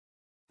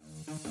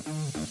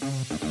Hi,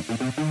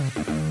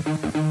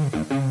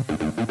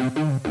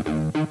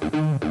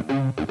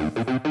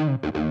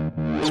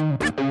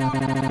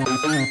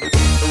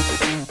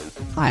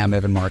 I'm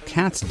Evan Mark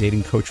Katz,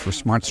 dating coach for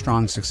smart,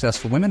 strong,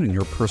 successful women and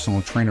your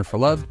personal trainer for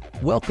love.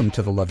 Welcome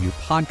to the Love You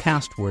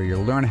podcast, where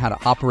you'll learn how to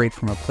operate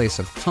from a place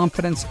of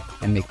confidence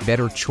and make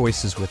better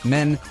choices with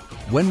men.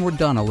 When we're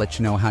done, I'll let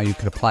you know how you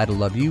could apply to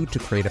Love You to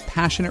create a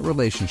passionate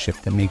relationship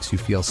that makes you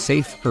feel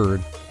safe,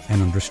 heard,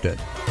 and understood.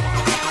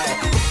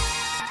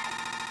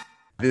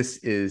 This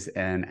is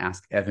an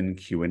Ask Evan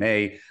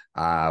Q&A.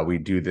 We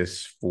do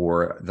this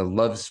for the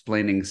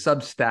Lovesplaining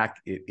Substack.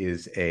 It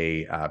is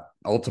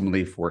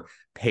ultimately for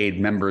paid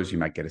members. You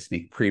might get a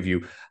sneak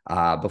preview.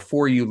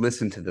 Before you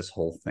listen to this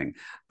whole thing,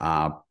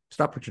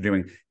 stop what you're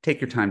doing. Take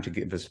your time to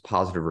give us a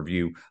positive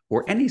review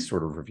or any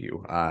sort of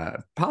review.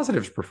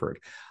 Positives preferred.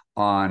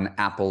 On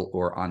Apple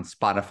or on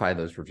Spotify,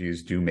 those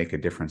reviews do make a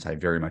difference. I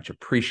very much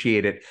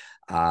appreciate it.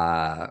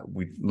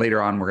 Later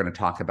on, we're going to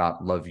talk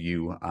about Love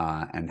You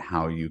and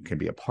how you can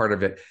be a part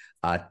of it.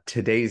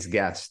 Today's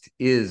guest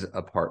is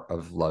a part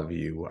of Love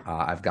You.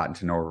 I've gotten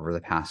to know her over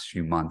the past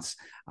few months.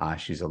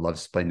 She's a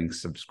Lovesplaining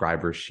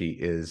subscriber. She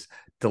is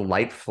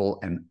delightful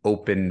and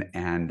open,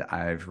 and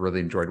I've really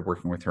enjoyed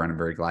working with her, and I'm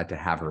very glad to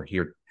have her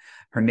here.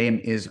 Her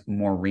name is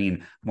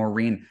Maureen.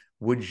 Maureen,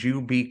 would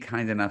you be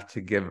kind enough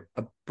to give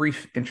a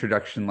brief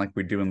introduction like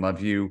we do in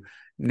Love You?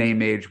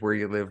 Name, age, where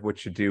you live,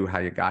 what you do, how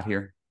you got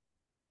here?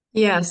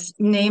 Yes,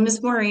 name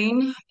is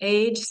Maureen,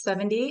 age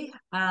 70.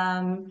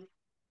 I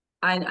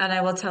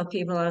will tell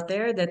people out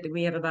there that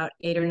we have about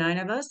 8 or 9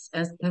 of us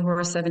who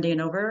are 70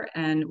 and over,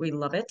 and we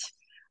love it.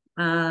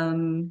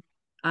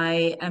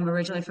 I am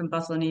originally from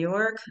Buffalo, New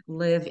York,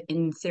 live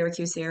in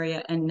Syracuse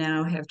area, and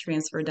now have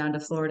transferred down to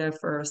Florida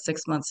for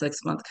 6 month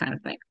kind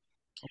of thing.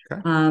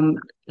 Okay.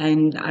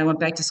 And I went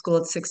back to school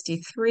at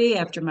 63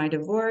 after my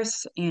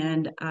divorce,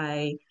 and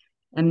I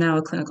am now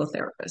a clinical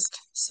therapist.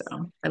 So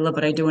I love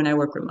what I do, and I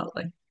work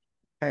remotely.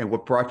 Hey,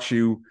 what brought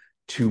you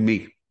to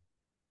me?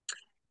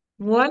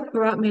 What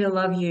brought me to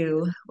Love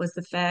You was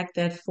the fact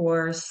that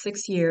for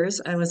 6 years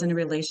I was in a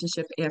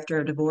relationship after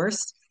a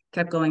divorce,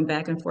 kept going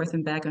back and forth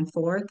and back and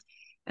forth.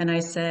 And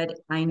I said,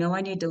 I know I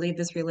need to leave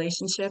this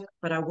relationship,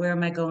 but where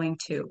am I going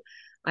to?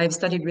 I've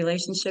studied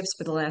relationships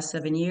for the last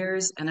 7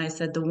 years, and I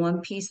said, the one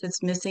piece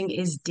that's missing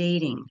is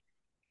dating.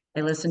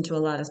 I listened to a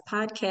lot of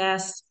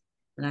podcasts,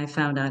 and I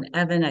found on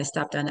Evan. I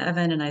stopped on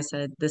Evan, and I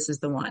said, this is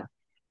the one.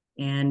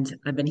 And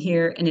I've been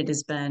here, and it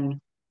has been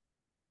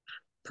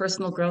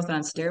personal growth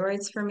on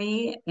steroids for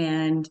me.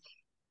 And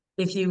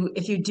if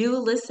you do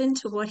listen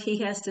to what he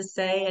has to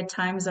say, at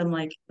times I'm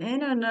like, no,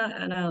 no,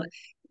 no.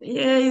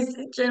 Yeah,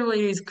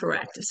 he's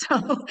correct.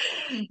 So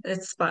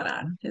it's spot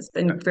on. It's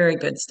been very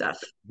good stuff.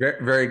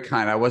 Very, very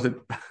kind. I wasn't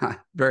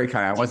very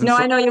kind. No,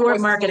 I know you I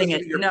weren't wasn't marketing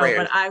it. soliciting your No,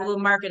 but praise. I will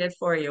market it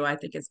for you. I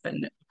think it's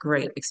been a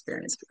great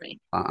experience for me.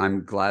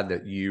 I'm glad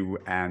that you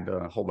and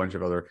a whole bunch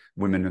of other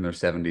women in their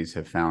 70s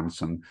have found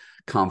some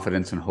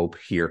confidence and hope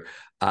here.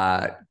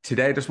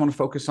 Today, I just want to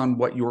focus on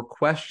what your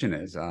question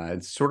is.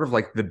 It's sort of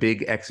like the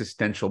big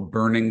existential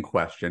burning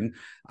question.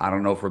 I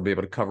don't know if we'll be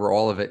able to cover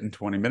all of it in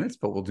 20 minutes,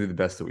 but we'll do the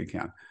best that we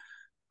can.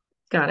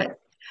 Got it.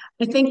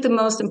 I think the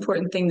most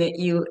important thing that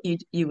you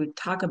would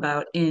talk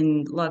about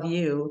in Love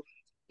You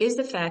is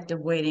the fact of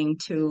waiting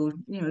 2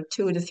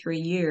 to 3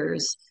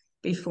 years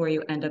before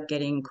you end up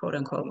getting quote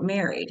unquote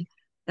married.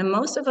 And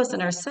most of us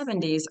in our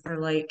 70s are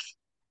like,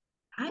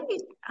 I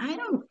I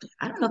don't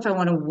I don't know if I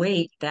want to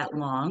wait that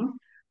long.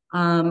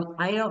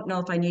 I don't know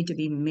if I need to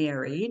be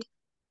married.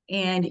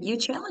 And you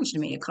challenged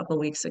me a couple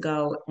weeks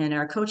ago in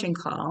our coaching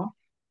call,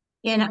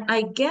 and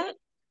I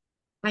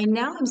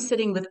now am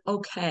sitting with,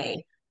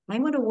 okay,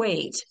 I'm going to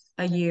wait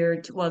a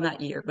year, well, not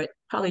year, but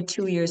probably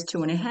 2 years,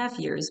 2.5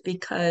 years,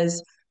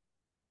 because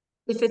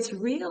if it's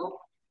real,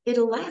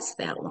 it'll last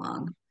that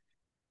long.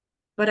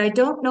 But I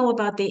don't know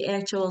about the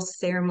actual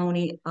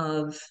ceremony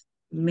of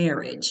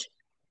marriage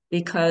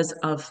because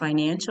of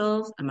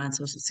financials. I'm on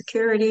Social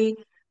Security.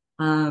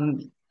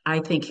 Um, I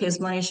think his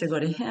money should go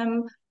to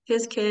him,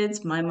 his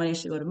kids, my money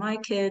should go to my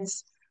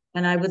kids,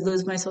 and I would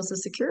lose my Social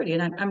Security.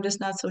 And I'm just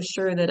not so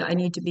sure that I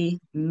need to be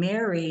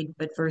married,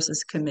 but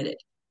versus committed.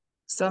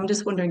 So I'm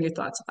just wondering your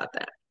thoughts about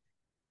that.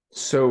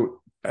 So,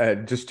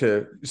 just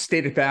to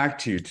state it back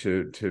to you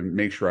to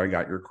make sure I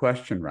got your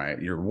question right,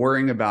 you're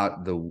worrying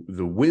about the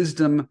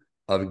wisdom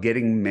of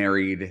getting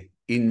married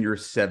in your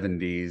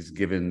 70s,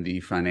 given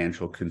the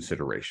financial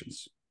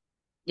considerations.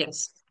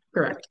 Yes,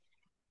 correct.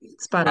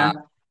 Spot Uh, on.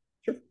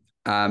 sure.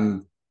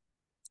 Um,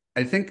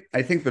 I think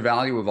the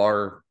value of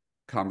our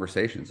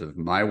conversations, of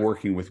my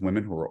working with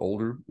women who are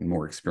older and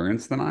more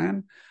experienced than I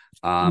am,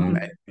 Hmm.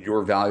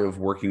 your value of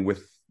working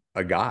with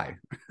a guy,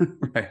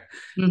 right?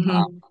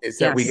 Hmm. Is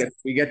that we Yes,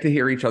 get to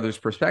hear each other's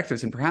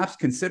perspectives and perhaps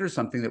consider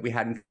something that we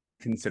hadn't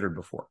considered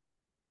before,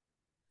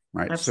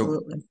 right? So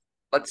absolutely.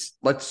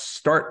 let's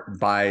start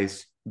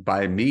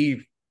by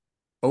me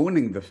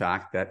owning the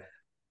fact that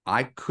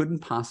I couldn't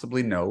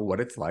possibly know what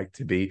it's like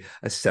to be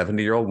a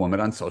 70-year-old woman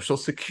on Social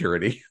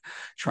Security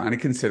trying to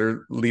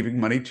consider leaving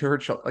money to her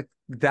child. Like,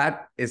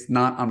 that is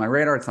not on my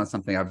radar. It's not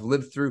something I've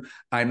lived through.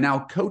 I'm now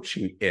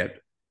coaching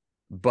it,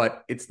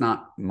 but it's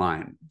not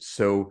mine.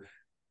 So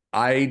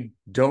I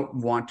don't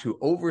want to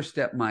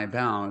overstep my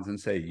bounds and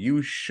say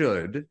you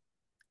should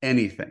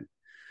anything.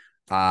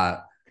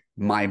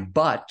 My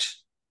but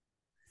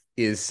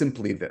is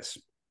simply this.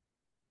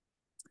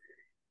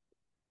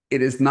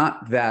 It is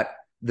not that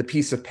the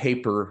piece of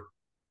paper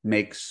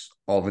makes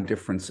all the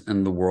difference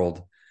in the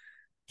world.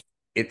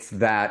 It's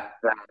that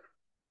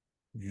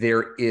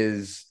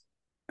there's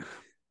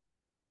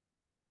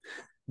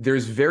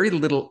very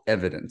little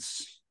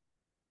evidence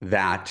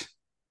that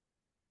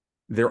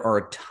there are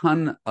a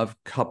ton of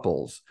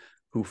couples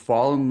who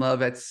fall in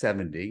love at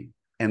 70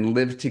 and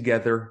live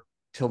together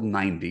till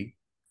 90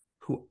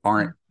 who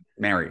aren't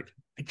married.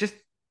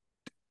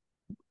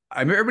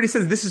 Everybody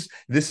says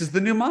this is the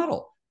new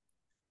model.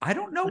 I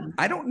don't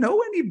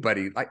know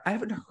anybody. Like, I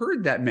haven't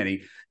heard that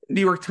many. New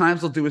York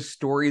Times will do a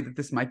story that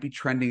this might be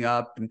trending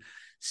up and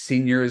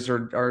seniors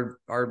are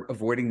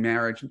avoiding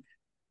marriage.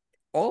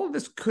 All of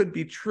this could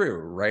be true,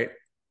 right?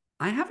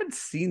 I haven't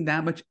seen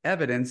that much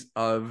evidence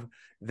of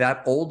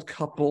that old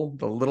couple,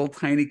 the little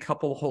tiny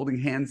couple holding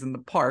hands in the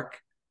park,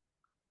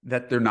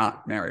 that they're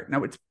not married.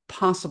 Now, it's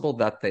possible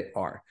that they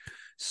are.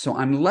 So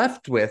I'm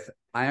left with,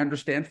 I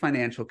understand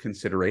financial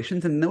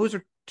considerations, and those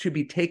are to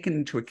be taken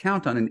into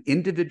account on an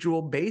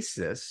individual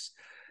basis,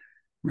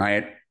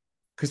 right?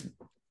 Because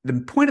the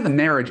point of the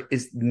marriage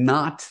is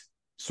not,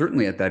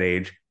 certainly at that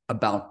age,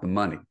 about the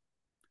money,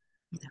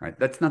 right?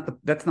 That's not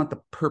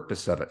the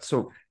purpose of it.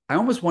 So I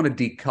almost want to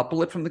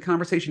decouple it from the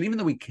conversation, even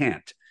though we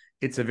can't.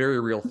 It's a very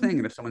real thing.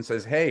 And if someone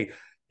says, hey,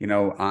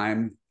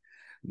 I'm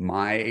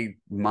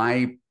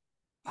my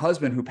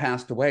husband who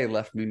passed away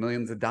left me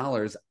millions of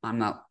dollars, I'm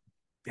not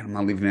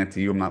leaving that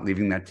to you. I'm not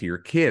leaving that to your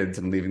kids.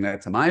 I'm leaving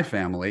that to my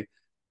family.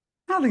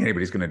 I don't think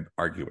anybody's going to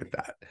argue with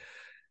that,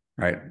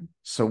 right?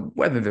 So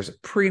whether there's a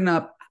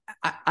prenup,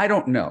 I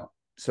don't know.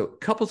 So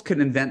couples can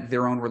invent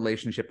their own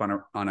relationship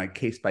on a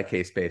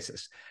case-by-case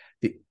basis.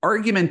 The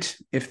argument,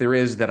 if there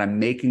is, that I'm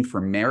making for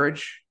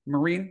marriage,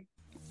 Maureen,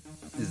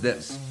 is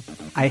this.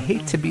 I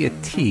hate to be a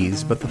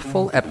tease, but the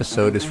full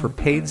episode is for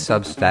paid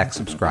Substack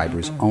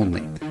subscribers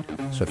only.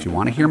 So if you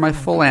want to hear my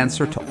full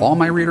answer to all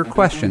my reader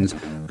questions,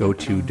 go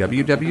to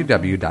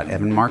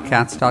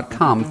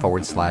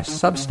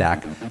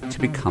www.evanmarckatz.com/Substack to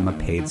become a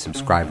paid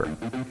subscriber.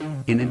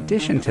 In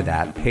addition to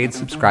that, paid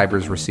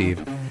subscribers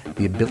receive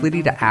the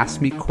ability to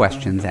ask me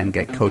questions and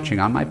get coaching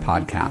on my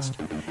podcast,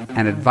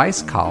 an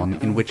advice column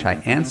in which I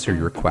answer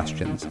your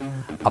questions,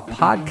 a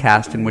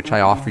podcast in which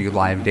I offer you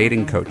live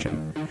dating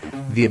coaching,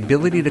 the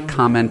ability to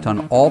comment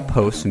on all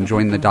posts and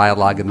join the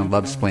dialogue in the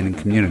Lovesplaining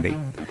community,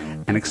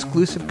 and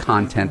exclusive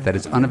content that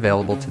is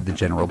unavailable to the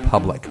general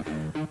public.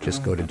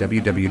 Just go to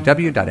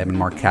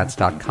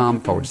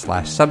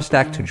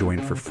www.evanmarckatz.com/Substack to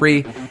join for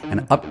free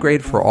and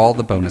upgrade for all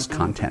the bonus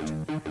content.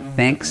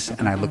 Thanks,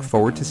 and I look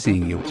forward to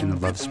seeing you in the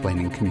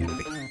Lovesplaining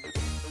community.